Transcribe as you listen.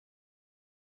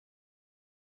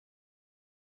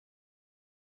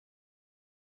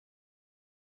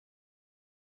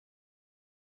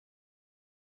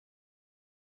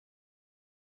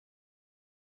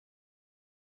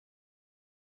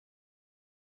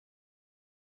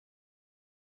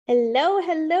Hello,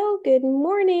 hello, good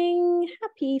morning.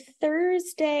 Happy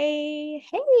Thursday.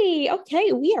 Hey,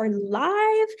 okay, we are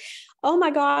live. Oh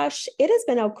my gosh, it has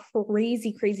been a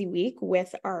crazy, crazy week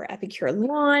with our Epicure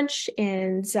launch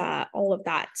and all of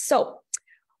that. So,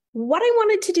 what I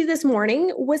wanted to do this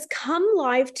morning was come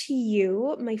live to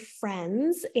you, my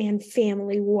friends and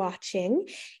family watching,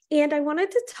 and I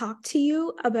wanted to talk to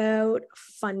you about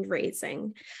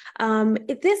fundraising.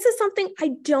 This is something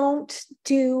I don't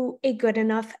do a good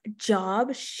enough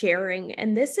job sharing,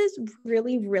 and this is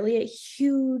really a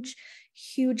huge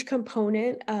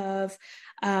component of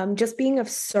just being of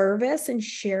service and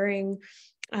sharing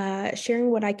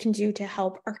what I can do to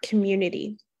help our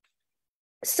community.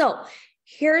 So,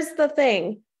 here's the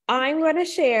thing. I'm going to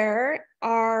share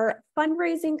our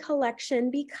fundraising collection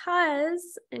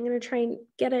because I'm going to try and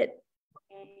get it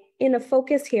in a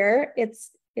focus here.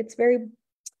 It's very,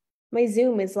 my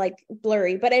Zoom is like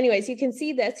blurry, but anyways, you can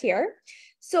see this here.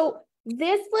 So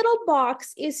this little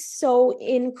box is so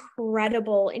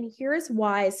incredible, and here's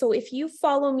why. So if you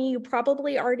follow me, you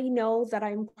probably already know that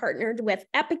I'm partnered with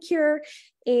Epicure,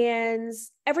 and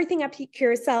everything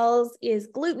Epicure sells is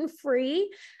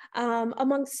gluten-free,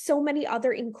 amongst so many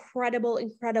other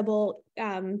incredible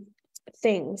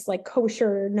things like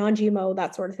kosher, non-GMO,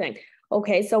 that sort of thing.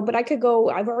 Okay, so but I could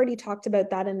go, I've already talked about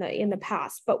that in the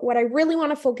past, but what I really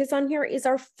want to focus on here is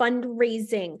our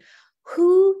fundraising.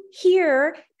 Who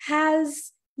here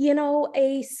has,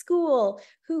 a school,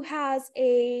 who has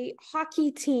a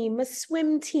hockey team, a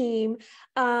swim team,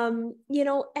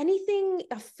 anything,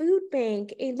 a food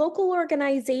bank, a local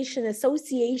organization,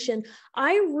 association.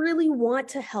 I really want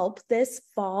to help this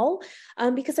fall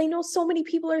because I know so many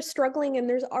people are struggling, and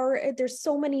there's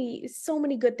so many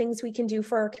good things we can do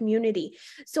for our community.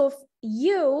 So if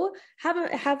you have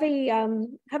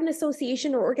an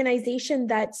association or organization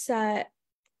that's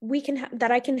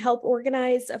that I can help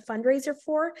organize a fundraiser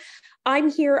for, I'm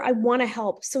here. I want to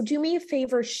help. So do me a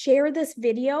favor, share this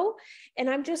video. And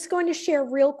I'm just going to share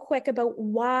real quick about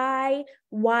why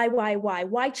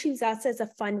choose us as a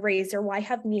fundraiser? Why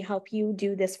have me help you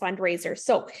do this fundraiser?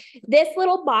 So this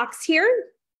little box here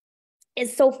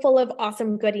is so full of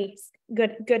awesome goodness.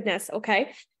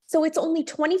 Okay. So it's only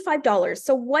 $25.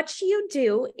 So what you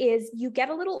do is you get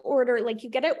a little order, like you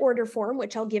get an order form,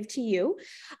 which I'll give to you.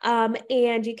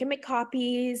 And you can make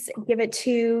copies, give it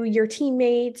to your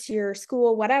teammates, your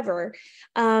school, whatever.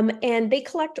 And they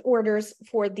collect orders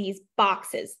for these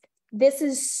boxes. This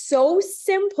is so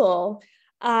simple.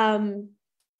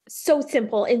 So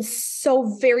simple and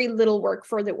so very little work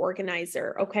for the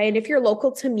organizer. Okay. And if you're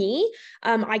local to me,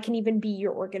 I can even be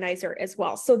your organizer as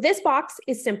well. So this box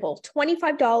is simple,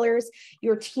 $25.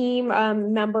 Your team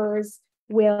members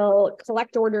will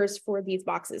collect orders for these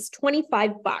boxes,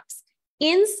 25 bucks.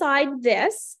 Inside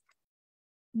this,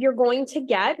 you're going to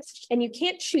get, and you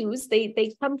can't choose,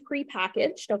 they come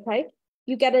pre-packaged. Okay.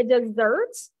 You get a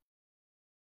dessert.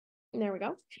 There we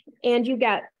go. And you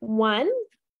get 1,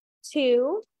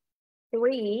 2,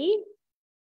 3,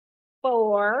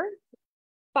 4,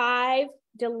 5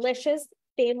 delicious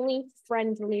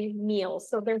family-friendly meals.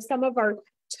 So there's some of our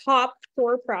top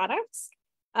 4 products,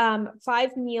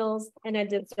 5 meals and a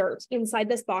dessert inside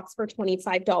this box for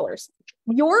 $25.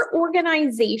 Your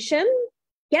organization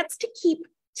gets to keep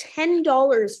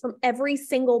 $10 from every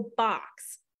single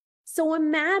box. So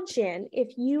imagine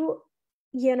if you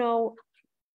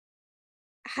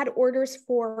had orders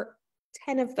for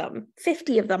 10 of them,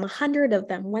 50 of them, 100 of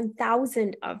them,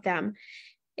 1,000 of them,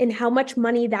 and how much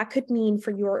money that could mean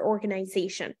for your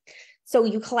organization. So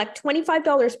you collect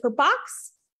 $25 per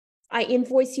box. I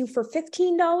invoice you for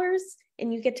 $15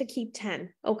 and you get to keep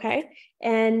 10. Okay.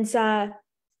 And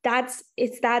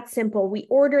it's that simple. We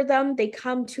order them, they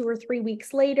come 2 or 3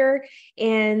 weeks later,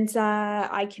 and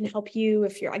I can help you.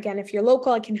 If you're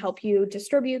local, I can help you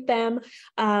distribute them,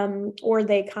 or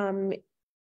they come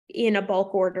in a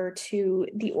bulk order to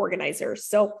the organizers.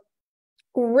 So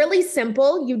really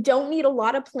simple. You don't need a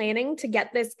lot of planning to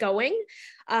get this going.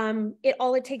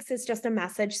 All it takes is just a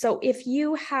message. So if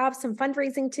you have some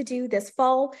fundraising to do this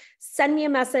fall, send me a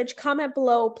message, comment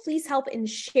below, please help and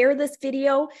share this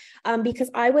video,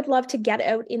 because I would love to get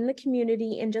out in the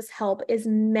community and just help as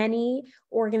many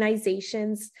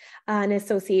organizations and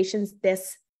associations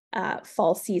this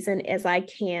fall season as I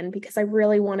can, because I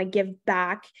really want to give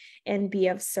back and be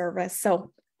of service.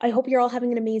 So I hope you're all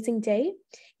having an amazing day,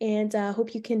 and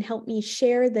hope you can help me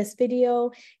share this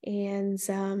video, and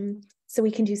so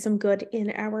we can do some good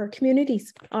in our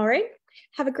communities. All right.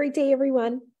 Have a great day,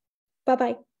 everyone.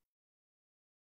 Bye-bye.